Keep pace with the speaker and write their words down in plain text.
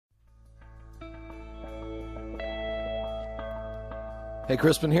Hey,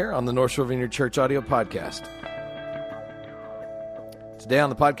 Crispin here on the North Shore Vineyard Church audio podcast. Today on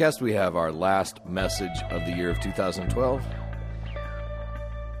the podcast, we have our last message of the year of 2012.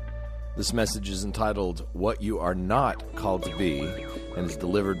 This message is entitled, What You Are Not Called to Be, and is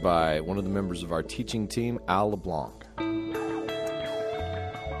delivered by one of the members of our teaching team, Al LeBlanc.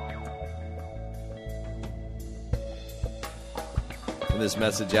 In this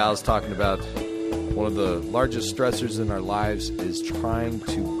message, Al is talking about one of the largest stressors in our lives is trying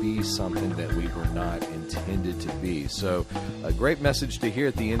to be something that we were not intended to be. So a great message to hear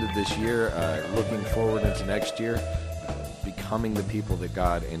at the end of this year, looking forward into next year, becoming the people that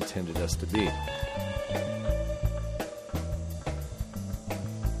God intended us to be.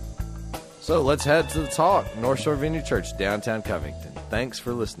 So let's head to the talk. North Shore Vineyard Church, downtown Covington. Thanks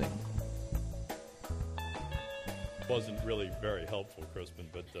for listening. Wasn't really very helpful, Crispin,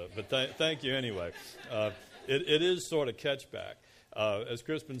 but thank you anyway. It is sort of catchback. As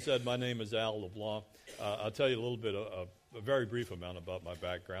Crispin said, my name is Al LeBlanc. I'll tell you a little bit, a very brief amount about my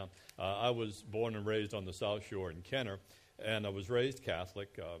background. I was born and raised on the South Shore in Kenner, and I was raised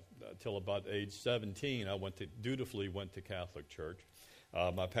Catholic till about age 17. I dutifully went to Catholic church.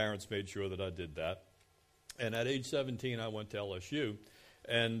 My parents made sure that I did that. And at age 17, I went to LSU.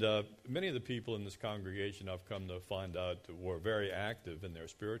 And many of the people in this congregation I've come to find out were very active in their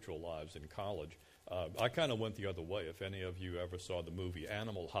spiritual lives in college. I kind of went the other way. If any of you ever saw the movie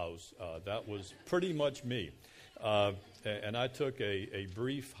Animal House, that was pretty much me. And I took a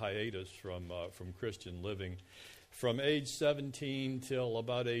brief hiatus from Christian living from age 17 till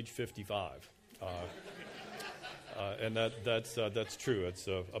about age 55. And that's true. It's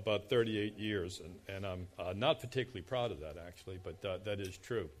about 38 years, and I'm not particularly proud of that, actually, but that is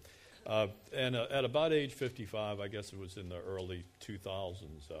true. And at about age 55, I guess it was in the early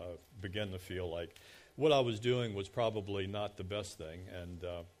 2000s, began to feel like what I was doing was probably not the best thing,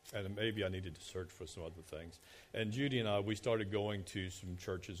 and maybe I needed to search for some other things. And Judy and I, we started going to some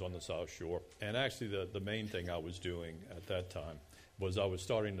churches on the South Shore, and actually the main thing I was doing at that time was I was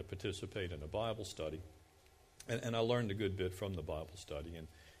starting to participate in a Bible study. And I learned a good bit from the Bible study, and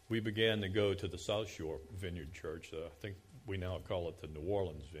we began to go to the South Shore Vineyard Church. I think we now call it the New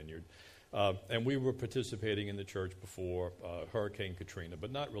Orleans Vineyard. And we were participating in the church before Hurricane Katrina,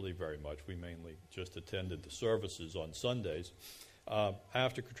 but not really very much. We mainly just attended the services on Sundays.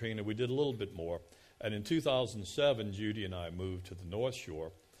 After Katrina, we did a little bit more. And in 2007, Judy and I moved to the North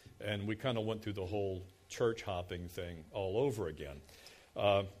Shore, and we kind of went through the whole church hopping thing all over again.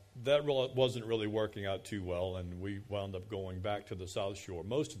 That wasn't really working out too well, and we wound up going back to the South Shore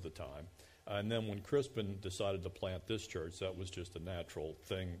most of the time. And then when Crispin decided to plant this church, that was just a natural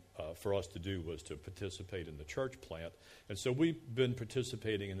thing for us to do, was to participate in the church plant. And so we've been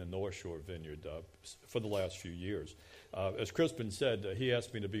participating in the North Shore Vineyard for the last few years. As Crispin said, he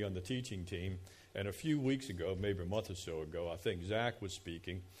asked me to be on the teaching team, and a few weeks ago, maybe a month or so ago, I think Zach was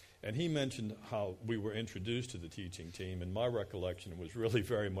speaking, and he mentioned how we were introduced to the teaching team, and my recollection was really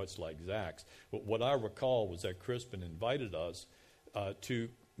very much like Zach's. But what I recall was that Crispin invited us to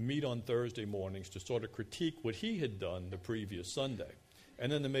meet on Thursday mornings to sort of critique what he had done the previous Sunday,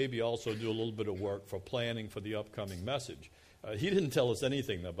 and then to maybe also do a little bit of work for planning for the upcoming message. He didn't tell us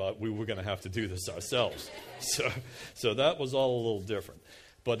anything about we were going to have to do this ourselves. So that was all a little different.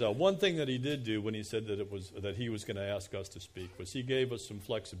 But one thing that he did do when he said that he was going to ask us to speak was he gave us some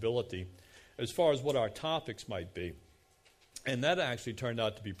flexibility as far as what our topics might be. And that actually turned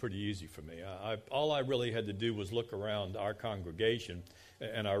out to be pretty easy for me. All I really had to do was look around our congregation,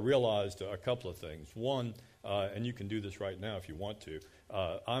 and I realized a couple of things. One, and you can do this right now if you want to,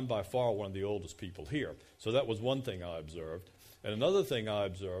 I'm by far one of the oldest people here. So that was one thing I observed. And another thing I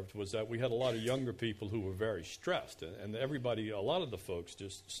observed was that we had a lot of younger people who were very stressed, and everybody, a lot of the folks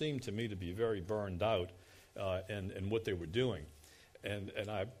just seemed to me to be very burned out in what they were doing. And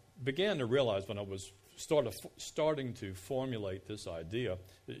I began to realize when I was starting to formulate this idea,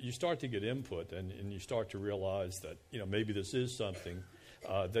 that you start to get input, and you start to realize that maybe this is something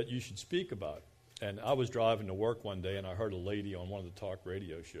that you should speak about. And I was driving to work one day, and I heard a lady on one of the talk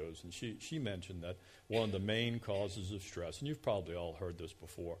radio shows, and she mentioned that one of the main causes of stress, and you've probably all heard this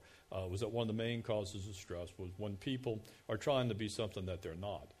before, was that one of the main causes of stress was when people are trying to be something that they're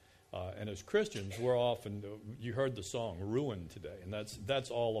not. And as Christians, we're often, you heard the song, Ruined today, and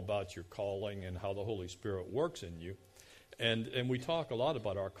that's all about your calling and how the Holy Spirit works in you. And we talk a lot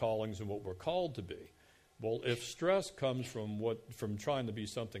about our callings and what we're called to be. Well, if stress comes from trying to be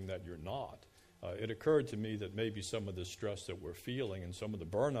something that you're not, it occurred to me that maybe some of the stress that we're feeling and some of the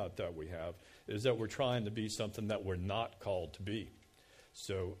burnout that we have is that we're trying to be something that we're not called to be.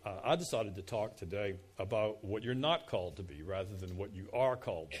 So I decided to talk today about what you're not called to be rather than what you are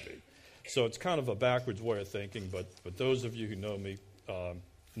called to be. So it's kind of a backwards way of thinking, but those of you who know me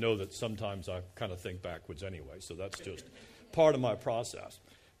know that sometimes I kind of think backwards anyway, so that's just part of my process.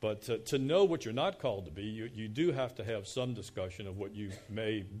 But to know what you're not called to be, you do have to have some discussion of what you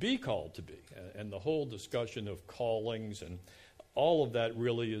may be called to be. And the whole discussion of callings and all of that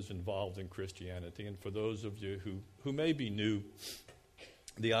really is involved in Christianity. And for those of you who may be new,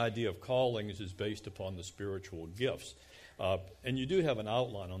 the idea of callings is based upon the spiritual gifts. And you do have an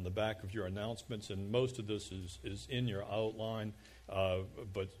outline on the back of your announcements, and most of this is in your outline.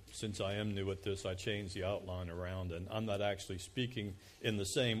 But since I am new at this, I changed the outline around, and I'm not actually speaking in the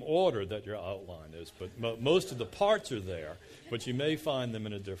same order that your outline is. But most of the parts are there, but you may find them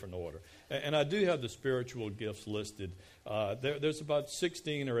in a different order. And I do have the spiritual gifts listed. There's about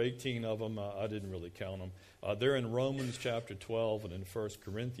 16 or 18 of them. I didn't really count them. They're in Romans chapter 12 and in 1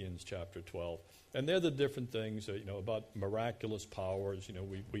 Corinthians chapter 12. And they're the different things, about miraculous powers.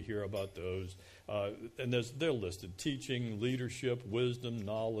 We hear about those. And they're listed. Teaching, leadership, wisdom,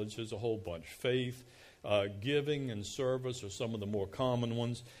 knowledge. There's a whole bunch. Faith, giving, and service are some of the more common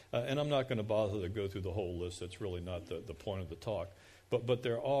ones. And I'm not going to bother to go through the whole list. That's really not the point of the talk. But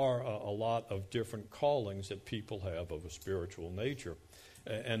there are a lot of different callings that people have of a spiritual nature.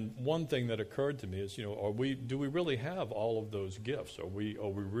 And one thing that occurred to me is, do we really have all of those gifts? Are we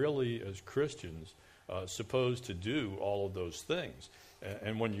really, as Christians, supposed to do all of those things?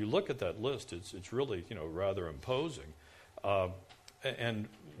 And when you look at that list, it's really, rather imposing. And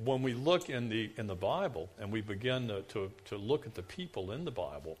when we look in the Bible and we begin to look at the people in the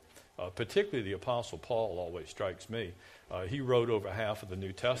Bible, particularly the Apostle Paul always strikes me. He wrote over half of the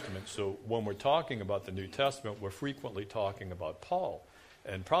New Testament. So when we're talking about the New Testament, we're frequently talking about Paul.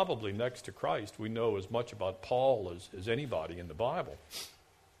 And probably next to Christ, we know as much about Paul as anybody in the Bible.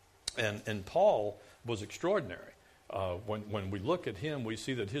 And Paul was extraordinary. When we look at him, we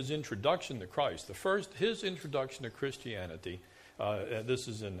see that his introduction to Christ, his introduction to Christianity, this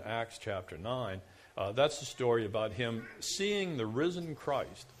is in Acts chapter 9, that's the story about him seeing the risen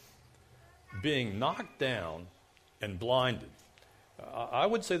Christ being knocked down and blinded. I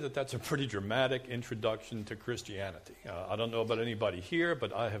would say that that's a pretty dramatic introduction to Christianity. I don't know about anybody here,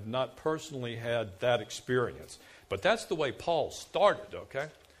 but I have not personally had that experience. But that's the way Paul started, okay?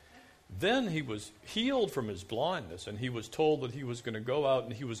 Then he was healed from his blindness, and he was told that he was going to go out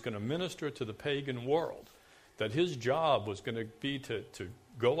and he was going to minister to the pagan world, that his job was going to be to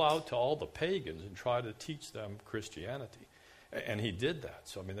go out to all the pagans and try to teach them Christianity. And he did that.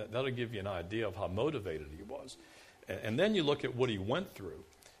 So, that'll give you an idea of how motivated he was. And then you look at what he went through.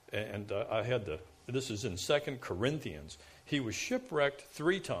 And this is in 2 Corinthians. He was shipwrecked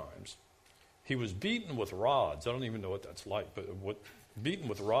 3 times. He was beaten with rods. I don't even know what that's like, but beaten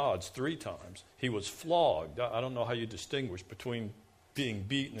with rods 3 times. He was flogged. I don't know how you distinguish between being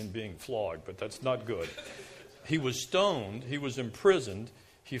beaten and being flogged, but that's not good. He was stoned. He was imprisoned.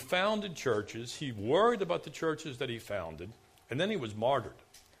 He founded churches. He worried about the churches that he founded. And then he was martyred.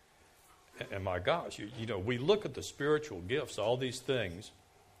 And my gosh, we look at the spiritual gifts, all these things,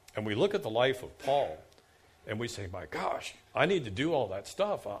 and we look at the life of Paul, and we say, my gosh, I need to do all that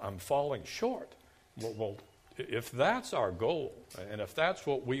stuff. I'm falling short. Well, if that's our goal, and if that's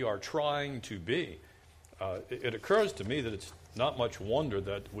what we are trying to be, it occurs to me that it's not much wonder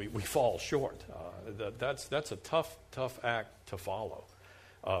that we fall short. That's a tough act to follow.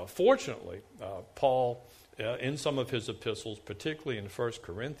 Fortunately, Paul, in some of his epistles, particularly in 1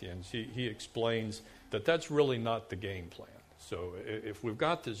 Corinthians, he explains that that's really not the game plan. So if we've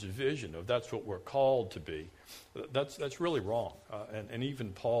got this vision of that's what we're called to be, that's really wrong. And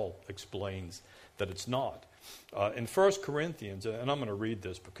even Paul explains that it's not. In 1 Corinthians, and I'm going to read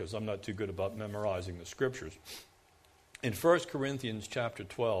this because I'm not too good about memorizing the scriptures. In 1 Corinthians chapter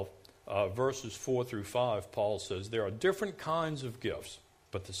 12, verses 4 through 5, Paul says, there are different kinds of gifts,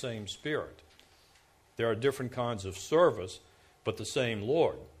 but the same Spirit. There are different kinds of service, but the same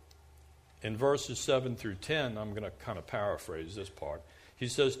Lord. In verses 7 through 10, I'm going to kind of paraphrase this part. He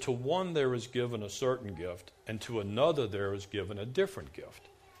says, to one there is given a certain gift, and to another there is given a different gift.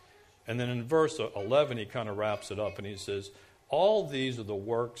 And then in verse 11, he kind of wraps it up, and he says, all these are the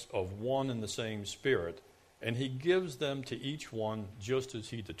works of one and the same Spirit, and he gives them to each one just as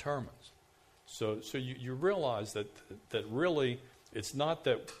he determines. So you realize that really it's not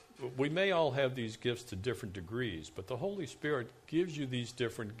that we may all have these gifts to different degrees, but the Holy Spirit gives you these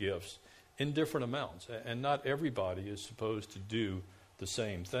different gifts in different amounts, and not everybody is supposed to do the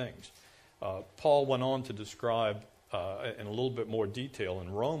same things. Paul went on to describe in a little bit more detail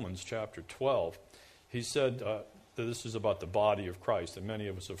in Romans chapter 12. He said, this is about the body of Christ, and many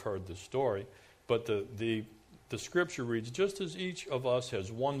of us have heard this story, but the scripture reads, just as each of us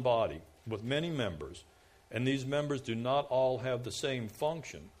has one body with many members, and these members do not all have the same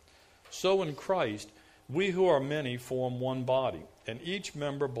function, so in Christ, we who are many form one body, and each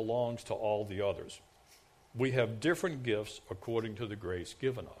member belongs to all the others. We have different gifts according to the grace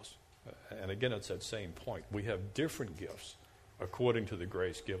given us. And again, it's that same point. We have different gifts according to the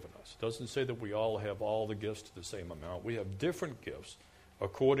grace given us. It doesn't say that we all have all the gifts to the same amount. We have different gifts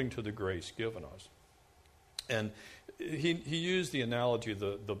according to the grace given us. And he used the analogy of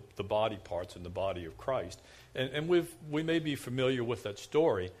the body parts in the body of Christ. And we may be familiar with that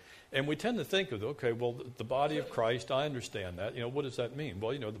story. And we tend to think of, okay, well, the body of Christ, I understand that. What does that mean?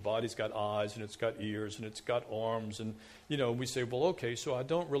 Well, the body's got eyes, and it's got ears, and it's got arms. And, we say, well, okay, so I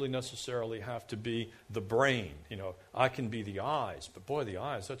don't really necessarily have to be the brain. I can be the eyes. But, boy, the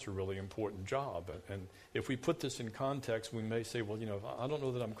eyes, that's a really important job. And if we put this in context, we may say, well, I don't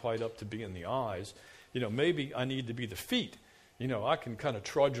know that I'm quite up to being the eyes. Maybe I need to be the feet. I can kind of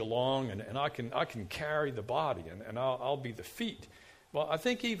trudge along, and I can carry the body, and I'll be the feet. Well, I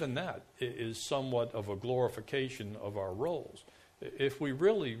think even that is somewhat of a glorification of our roles. If we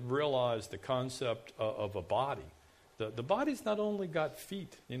really realize the concept of a body, the body's not only got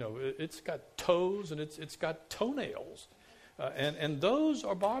feet, it's got toes and it's got toenails. And those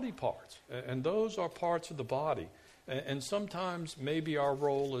are body parts, and those are parts of the body. And sometimes maybe our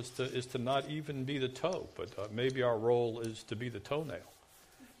role is to not even be the toe, but maybe our role is to be the toenail.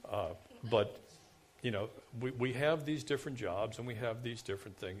 But we have these different jobs, and we have these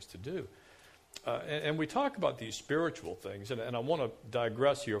different things to do. And we talk about these spiritual things, and I want to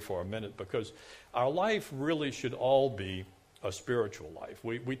digress here for a minute, because our life really should all be a spiritual life.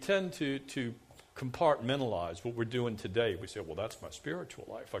 We tend to compartmentalize what we're doing today. We say, well, that's my spiritual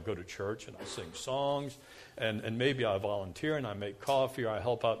life. I go to church and I sing songs, and maybe I volunteer and I make coffee, or I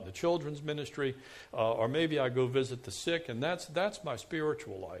help out in the children's ministry, or maybe I go visit the sick, and that's my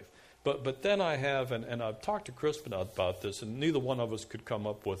spiritual life. But then I have, and I've talked to Crispin about this, and neither one of us could come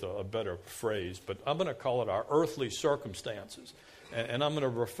up with a better phrase, but I'm going to call it our earthly circumstances. And I'm going to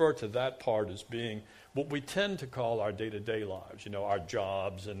refer to that part as being what we tend to call our day-to-day lives, our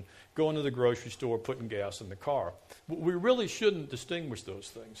jobs and going to the grocery store, putting gas in the car. We really shouldn't distinguish those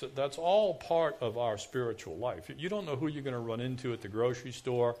things. That's all part of our spiritual life. You don't know who you're going to run into at the grocery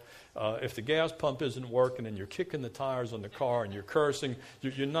store. If the gas pump isn't working and you're kicking the tires on the car and you're cursing,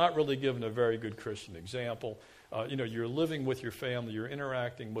 you're not really giving a very good Christian example. You're living with your family, you're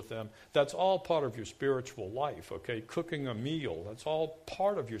interacting with them. That's all part of your spiritual life, okay? Cooking a meal, that's all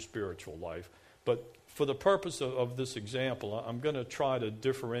part of your spiritual life. But for the purpose of this example, I'm going to try to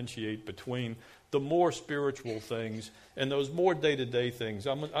differentiate between the more spiritual things and those more day-to-day things.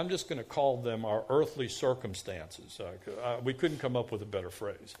 I'm just going to call them our earthly circumstances. We couldn't come up with a better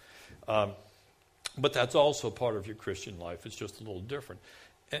phrase. But that's also part of your Christian life. It's just a little different.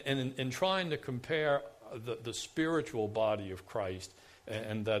 And in trying to compare the spiritual body of Christ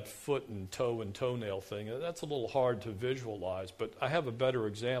and that foot and toe and toenail thing, that's a little hard to visualize, but I have a better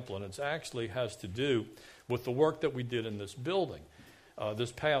example, and it actually has to do with the work that we did in this building.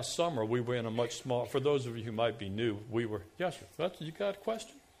 This past summer, we were in a much smaller, for those of you who might be new, yes, sir, you got a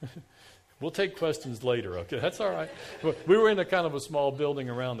question? We'll take questions later, okay? That's all right. We were in a kind of a small building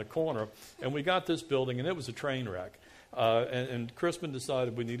around the corner, and we got this building, and it was a train wreck. And Crispin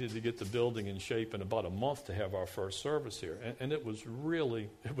decided we needed to get the building in shape in about a month to have our first service here. And it was really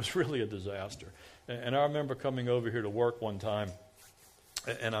a disaster. And I remember coming over here to work one time,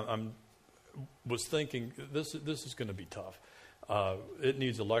 and I was thinking, this is going to be tough. It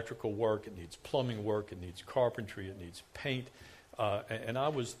needs electrical work, it needs plumbing work, it needs carpentry, it needs paint. And I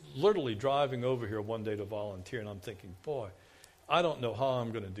was literally driving over here one day to volunteer, and I'm thinking, boy, I don't know how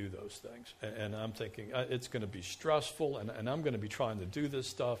I'm going to do those things. And I'm thinking, it's going to be stressful, and I'm going to be trying to do this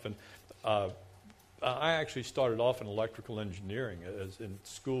stuff. And I actually started off in electrical engineering as in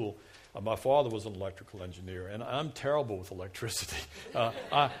school. My father was an electrical engineer, and I'm terrible with electricity.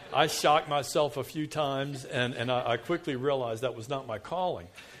 I shocked myself a few times, and I quickly realized that was not my calling.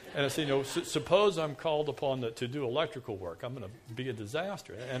 And I said, suppose I'm called upon to do electrical work. I'm going to be a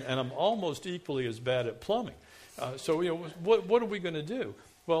disaster. And I'm almost equally as bad at plumbing. So what are we going to do?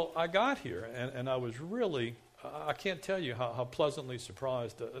 Well, I got here, and I was really, I can't tell you how pleasantly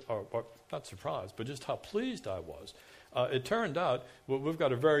surprised, or not surprised, but just how pleased I was. It turned out we've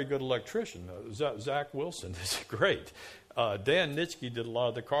got a very good electrician. Zach Wilson is great. Dan Nitschke did a lot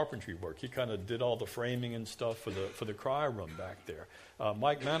of the carpentry work. He kind of did all the framing and stuff for the cry room back there.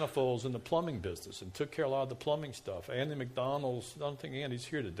 Mike Manifold's in the plumbing business and took care of a lot of the plumbing stuff. Andy McDonald's, I don't think Andy's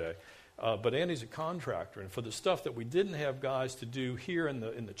here today. But Andy's a contractor, and for the stuff that we didn't have guys to do here in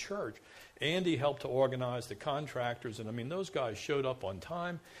the church, Andy helped to organize the contractors, and I mean those guys showed up on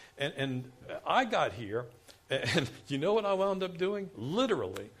time. And I got here, and you know what I wound up doing?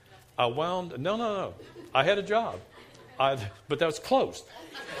 Literally, no. I had a job, but that was close.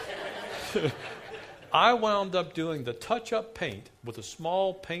 I wound up doing the touch-up paint with a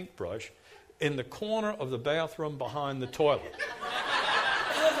small paintbrush in the corner of the bathroom behind the toilet.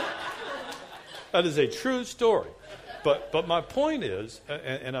 That is a true story. But my point is,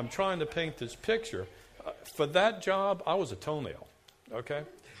 and I'm trying to paint this picture, for that job, I was a toenail, okay?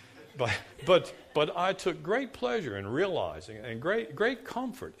 But I took great pleasure in realizing, and great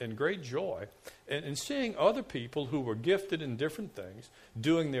comfort and great joy in seeing other people who were gifted in different things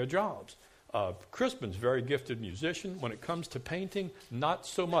doing their jobs. Crispin's a very gifted musician. When it comes to painting, not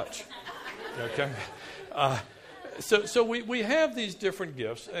so much, okay? So we have these different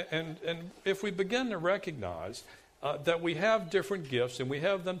gifts, and if we begin to recognize that we have different gifts and we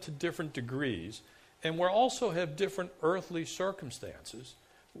have them to different degrees, and we also have different earthly circumstances,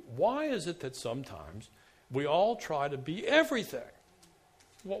 why is it that sometimes we all try to be everything?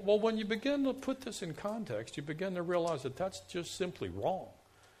 Well, when you begin to put this in context, you begin to realize that that's just simply wrong.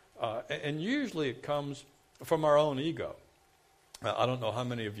 And usually it comes from our own ego. I don't know how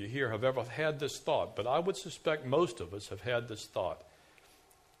many of you here have ever had this thought, but I would suspect most of us have had this thought.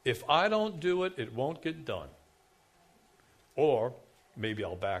 If I don't do it, it won't get done. Or, maybe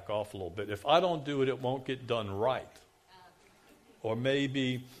I'll back off a little bit, if I don't do it, it won't get done right. Or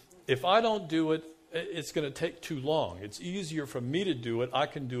maybe, if I don't do it, it's going to take too long. It's easier for me to do it. I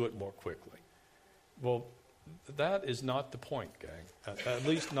can do it more quickly. Well, that is not the point, gang, at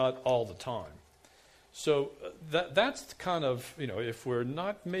least not all the time. So that's kind of, if we're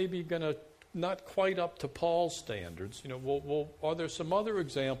not maybe going to, not quite up to Paul's standards, well, are there some other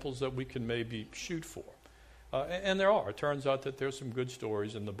examples that we can maybe shoot for? And there are. It turns out that there's some good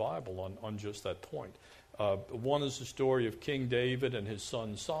stories in the Bible on just that point. One is the story of King David and his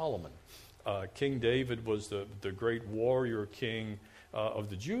son Solomon. King David was the great warrior king of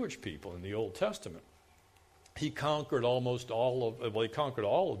the Jewish people in the Old Testament. He conquered all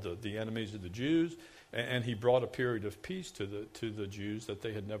of the enemies of the Jews, and he brought a period of peace to the Jews that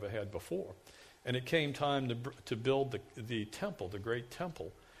they had never had before. And it came time to build the temple, the great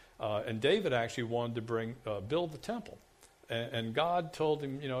temple. And David actually wanted to build the temple. And God told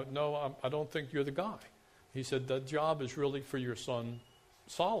him, no, I don't think you're the guy. He said, that job is really for your son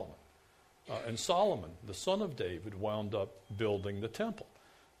Solomon. And Solomon, the son of David, wound up building the temple.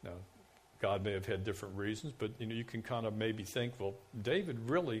 Now, God may have had different reasons, but you can kind of maybe think, well, David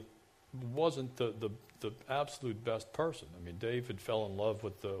really wasn't the absolute best person. I mean, David fell in love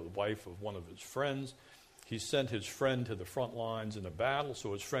with the wife of one of his friends. He sent his friend to the front lines in a battle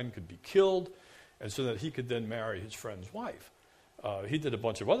so his friend could be killed, and so that he could then marry his friend's wife. He did a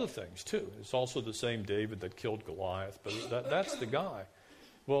bunch of other things, too. It's also the same David that killed Goliath, but that's the guy.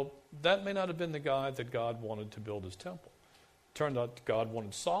 Well, that may not have been the guy that God wanted to build his temple. Turned out God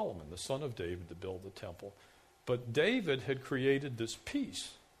wanted Solomon, the son of David, to build the temple. But David had created this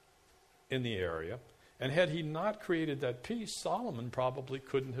peace in the area, and had he not created that peace, Solomon probably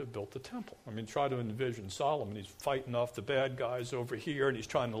couldn't have built the temple. I mean, try to envision Solomon. He's fighting off the bad guys over here, and he's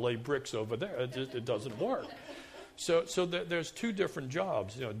trying to lay bricks over there. It doesn't work. So there's two different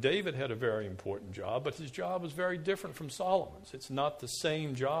jobs. David had a very important job, but his job was very different from Solomon's. It's not the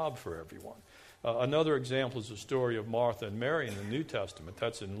same job for everyone. Another example is the story of Martha and Mary in the New Testament.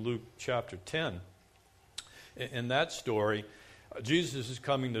 That's in Luke chapter 10. In that story, Jesus is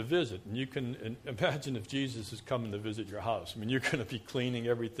coming to visit. And you can imagine if Jesus is coming to visit your house. I mean, you're going to be cleaning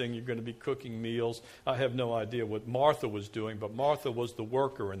everything. You're going to be cooking meals. I have no idea what Martha was doing, but Martha was the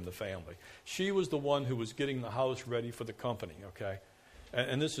worker in the family. She was the one who was getting the house ready for the company, okay?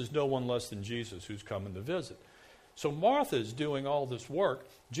 And this is no one less than Jesus who's coming to visit. So Martha is doing all this work.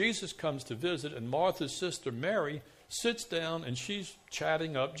 Jesus comes to visit, and Martha's sister Mary sits down, and she's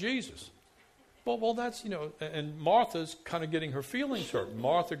chatting up Jesus. Well, that's, and Martha's kind of getting her feelings hurt.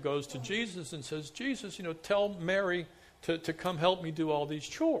 Martha goes to Jesus and says, Jesus, tell Mary to come help me do all these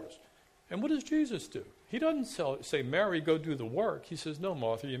chores. And what does Jesus do? He doesn't say, Mary, go do the work. He says, no,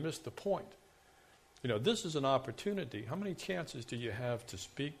 Martha, you missed the point. This is an opportunity. How many chances do you have to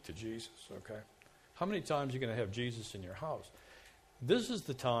speak to Jesus, okay? How many times are you going to have Jesus in your house? This is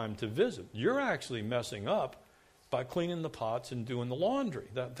the time to visit. You're actually messing up by cleaning the pots and doing the laundry.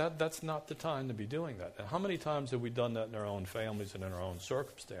 That's not the time to be doing that. And how many times have we done that in our own families and in our own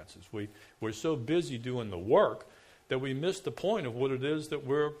circumstances? We're so busy doing the work that we miss the point of what it is that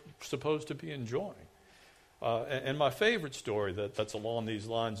we're supposed to be enjoying. And my favorite story that's along these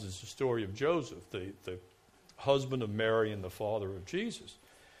lines is the story of Joseph, the husband of Mary and the father of Jesus.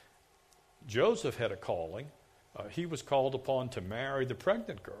 Joseph had a calling. He was called upon to marry the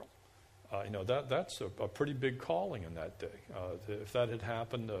pregnant girl. That's a pretty big calling in that day. If that had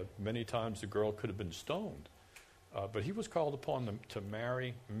happened, many times the girl could have been stoned. But he was called upon to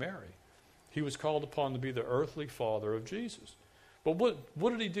marry Mary. He was called upon to be the earthly father of Jesus. But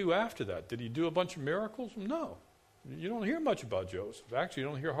what did he do after that? Did he do a bunch of miracles? No. You don't hear much about Joseph. Actually, you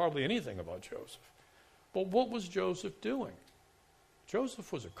don't hear hardly anything about Joseph. But what was Joseph doing?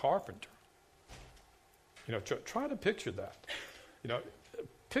 Joseph was a carpenter. Try to picture that.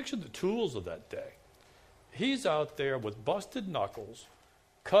 Picture the tools of that day. He's out there with busted knuckles,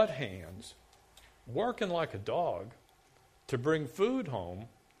 cut hands, working like a dog to bring food home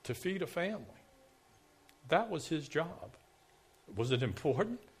to feed a family. That was his job. Was it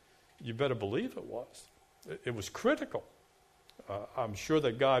important? You better believe it was. It was critical. I'm sure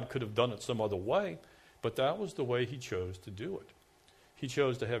that God could have done it some other way, but that was the way he chose to do it. He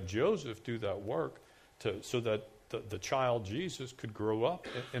chose to have Joseph do that work so that the child Jesus could grow up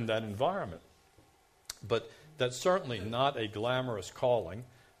in that environment. But that's certainly not a glamorous calling.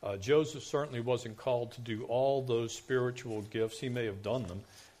 Joseph certainly wasn't called to do all those spiritual gifts. He may have done them.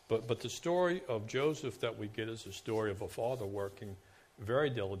 But the story of Joseph that we get is a story of a father working very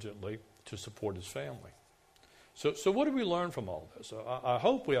diligently to support his family. So what do we learn from all this? I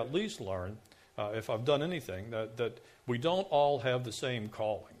hope we at least learn, if I've done anything, that we don't all have the same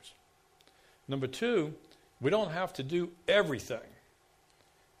callings. Number two, we don't have to do everything.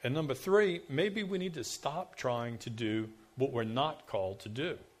 And number three, maybe we need to stop trying to do what we're not called to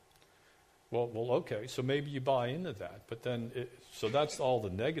do. Well, okay, so maybe you buy into that. But then, so that's all the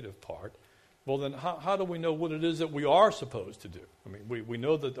negative part. Well, then how do we know what it is that we are supposed to do? I mean, we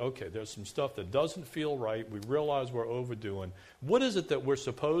know that, okay, there's some stuff that doesn't feel right. We realize we're overdoing. What is it that we're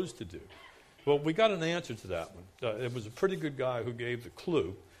supposed to do? Well, we got an answer to that one. It was a pretty good guy who gave the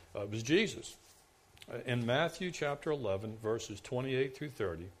clue. It was Jesus. In Matthew chapter 11, verses 28 through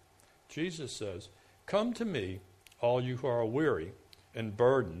 30, Jesus says, "Come to me, all you who are weary and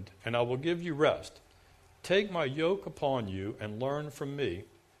burdened, and I will give you rest. Take my yoke upon you and learn from me,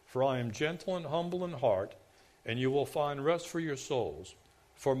 for I am gentle and humble in heart, and you will find rest for your souls.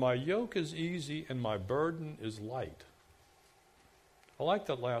 For my yoke is easy and my burden is light." I like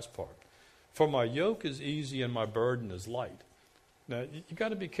that last part. For my yoke is easy and my burden is light. Now, you got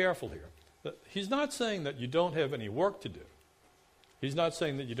to be careful here. He's not saying that you don't have any work to do. He's not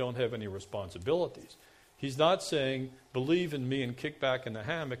saying that you don't have any responsibilities. He's not saying, believe in me and kick back in the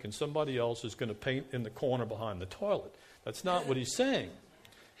hammock and somebody else is going to paint in the corner behind the toilet. That's not what he's saying.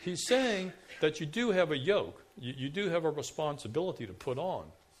 He's saying that you do have a yoke. You do have a responsibility to put on.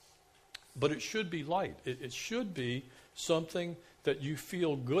 But it should be light. It should be something that you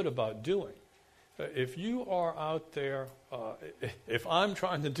feel good about doing. If you are out there, if I'm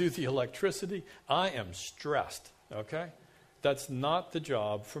trying to do the electricity, I am stressed, okay? That's not the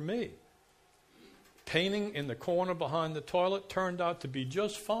job for me. Painting in the corner behind the toilet turned out to be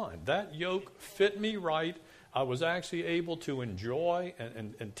just fine. That yoke fit me right. I was actually able to enjoy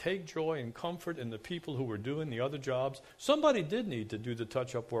and take joy and comfort in the people who were doing the other jobs. Somebody did need to do the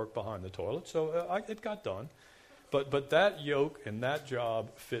touch-up work behind the toilet, so it got done. But that yoke and that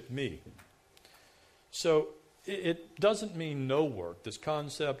job fit me. So it doesn't mean no work. This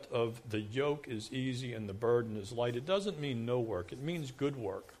concept of the yoke is easy and the burden is light, it doesn't mean no work. It means good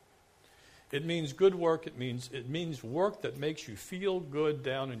work. It means good work. It means work that makes you feel good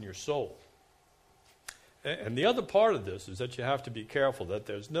down in your soul. And the other part of this is that you have to be careful that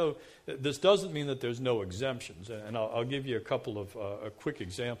this doesn't mean that there's no exemptions. And I'll give you a couple of quick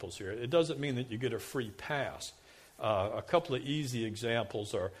examples here. It doesn't mean that you get a free pass. A couple of easy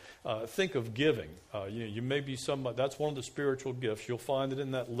examples are, think of giving. You may be somebody, that's one of the spiritual gifts. You'll find it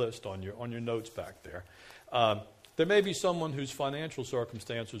in that list on your notes back there. There may be someone whose financial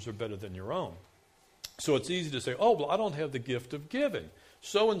circumstances are better than your own. So it's easy to say, oh, well, I don't have the gift of giving.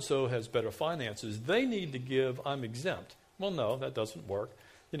 So-and-so has better finances. They need to give. I'm exempt. Well, no, that doesn't work.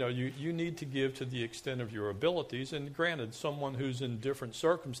 You need to give to the extent of your abilities. And granted, someone who's in different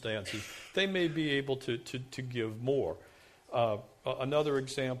circumstances, they may be able to give more. Another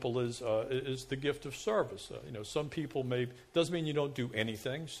example is the gift of service. Some people doesn't mean you don't do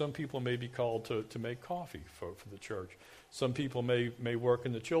anything. Some people may be called to make coffee for the church. Some people may work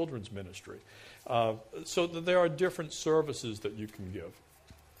in the children's ministry. So there are different services that you can give.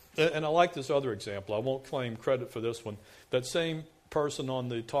 And I like this other example. I won't claim credit for this one. That same person on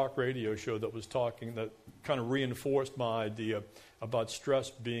the talk radio show that was talking, that kind of reinforced my idea about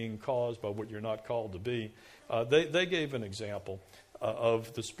stress being caused by what you're not called to be. They gave an example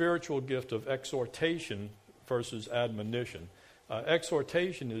of the spiritual gift of exhortation versus admonition.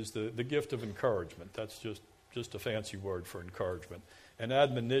 Exhortation is the gift of encouragement. That's just a fancy word for encouragement. And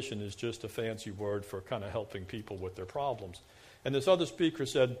admonition is just a fancy word for kind of helping people with their problems. And this other speaker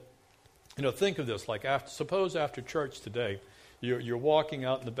said, think of this, like suppose after church today, you're walking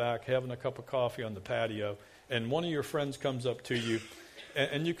out in the back, having a cup of coffee on the patio, and one of your friends comes up to you,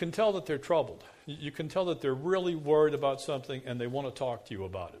 and you can tell that they're troubled. You can tell that they're really worried about something, and they want to talk to you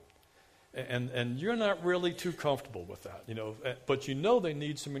about it. And you're not really too comfortable with that, but they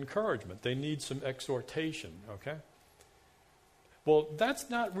need some encouragement. They need some exhortation, okay? Well, that's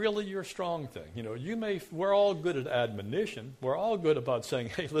not really your strong thing. We're all good at admonition. We're all good about saying,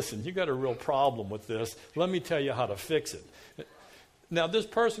 hey, listen, you got a real problem with this. Let me tell you how to fix it. Now, this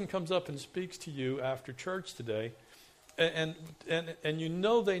person comes up and speaks to you after church today, and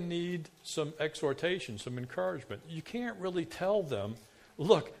they need some exhortation, some encouragement. You can't really tell them,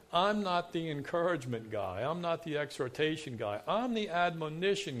 look, I'm not the encouragement guy. I'm not the exhortation guy. I'm the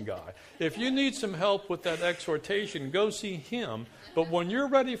admonition guy. If you need some help with that exhortation, go see him. But when you're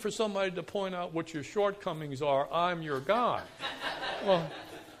ready for somebody to point out what your shortcomings are, I'm your guy. Well,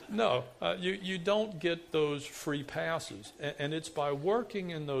 no, you don't get those free passes. And it's by working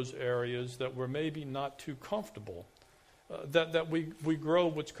in those areas that we're maybe not too comfortable that we grow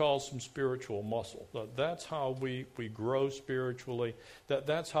what's called some spiritual muscle. That's how we grow spiritually.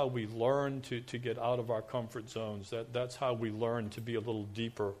 That's how we learn to get out of our comfort zones. That's how we learn to be a little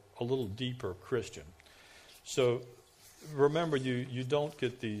deeper Christian. So remember, you don't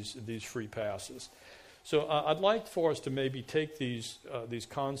get these free passes. So I'd like for us to maybe take these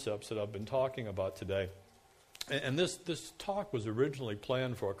concepts that I've been talking about today. And this talk was originally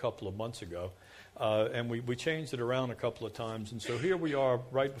planned for a couple of months ago. And we changed it around a couple of times. And so here we are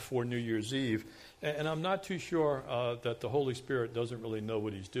right before New Year's Eve. And I'm not too sure that the Holy Spirit doesn't really know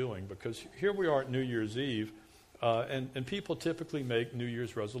what he's doing, because here we are at New Year's Eve, and people typically make New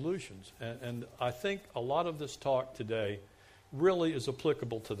Year's resolutions. And I think a lot of this talk today really is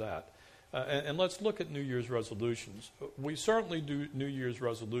applicable to that. And let's look at New Year's resolutions. We certainly do New Year's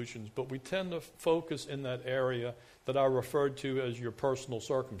resolutions, but we tend to focus in that area that I referred to as your personal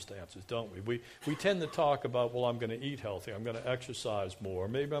circumstances, don't we? We tend to talk about, well, I'm going to eat healthy, I'm going to exercise more,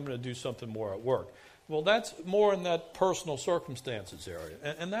 maybe I'm going to do something more at work. Well, that's more in that personal circumstances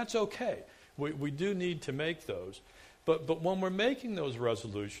area, and that's okay. We do need to make those. But when we're making those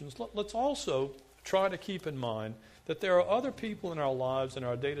resolutions, let's also try to keep in mind that there are other people in our lives, in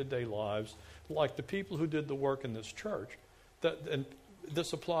our day-to-day lives, like the people who did the work in this church, and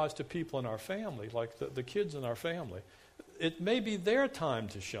this applies to people in our family, like the kids in our family. It may be their time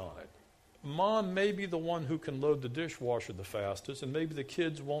to shine. Mom may be the one who can load the dishwasher the fastest, and maybe the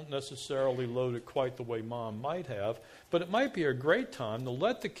kids won't necessarily load it quite the way Mom might have, but it might be a great time to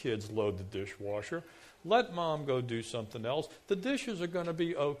let the kids load the dishwasher, let Mom go do something else. The dishes are going to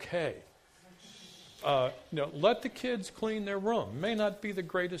be okay. Let the kids clean their room. It may not be the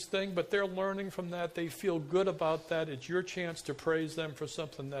greatest thing, but they're learning from that. They feel good about that. It's your chance to praise them for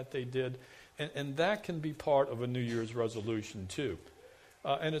something that they did. And that can be part of a New Year's resolution too.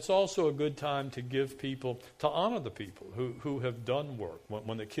 And it's also a good time to give people, to honor the people who have done work.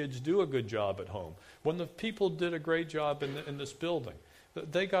 When the kids do a good job at home. When the people did a great job in this building.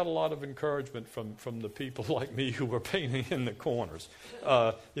 They got a lot of encouragement from the people like me who were painting in the corners.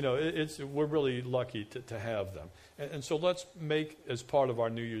 We're really lucky to have them. And so let's make, as part of our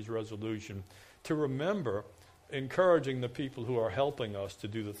New Year's resolution, to remember encouraging the people who are helping us to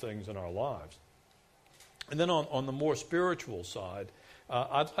do the things in our lives. And then on the more spiritual side,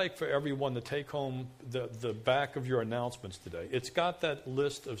 I'd like for everyone to take home the back of your announcements today. It's got that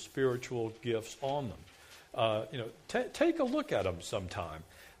list of spiritual gifts on them. Take a look at them sometime.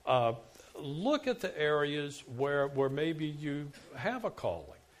 Look at the areas where maybe you have a calling.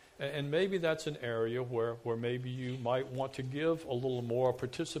 And maybe that's an area where maybe you might want to give a little more,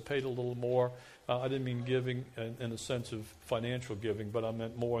 participate a little more. I didn't mean giving in the sense of financial giving, but I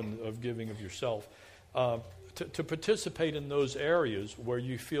meant more of giving of yourself. To participate in those areas where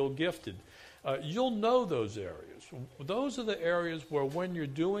you feel gifted. You'll know those areas. Those are the areas where when you're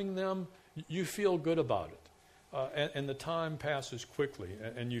doing them, you feel good about it. And the time passes quickly,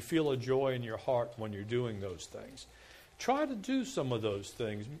 and you feel a joy in your heart when you're doing those things. Try to do some of those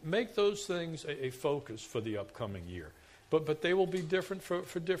things. Make those things a focus for the upcoming year. But they will be different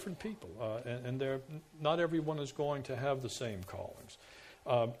for different people, and not everyone is going to have the same callings.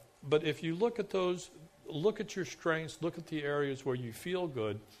 But if you look at those look at your strengths, look at the areas where you feel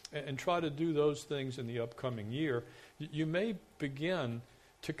good, and try to do those things in the upcoming year. You may begin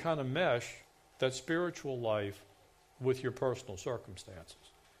to kind of mesh that spiritual life with your personal circumstances.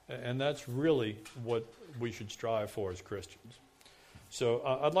 And that's really what we should strive for as Christians. So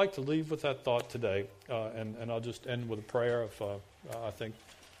I'd like to leave with that thought today, and I'll just end with a prayer if I think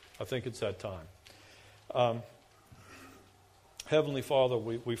it's that time. Heavenly Father,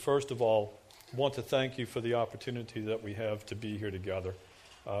 we first of all want to thank you for the opportunity that we have to be here together.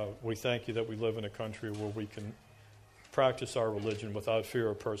 We thank you that we live in a country where we can practice our religion without fear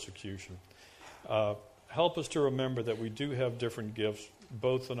of persecution. Help us to remember that we do have different gifts,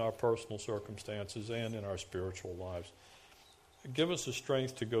 both in our personal circumstances and in our spiritual lives. Give us the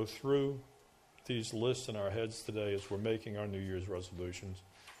strength to go through these lists in our heads today as we're making our New Year's resolutions.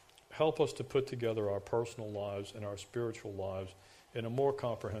 Help us to put together our personal lives and our spiritual lives in a more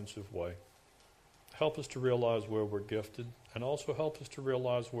comprehensive way. Help us to realize where we're gifted, and also help us to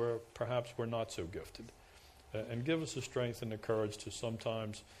realize where perhaps we're not so gifted. And give us the strength and the courage to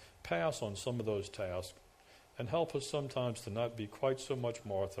sometimes pass on some of those tasks, and help us sometimes to not be quite so much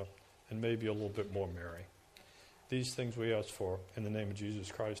Martha and maybe a little bit more Mary. These things we ask for in the name of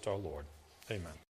Jesus Christ our Lord. Amen.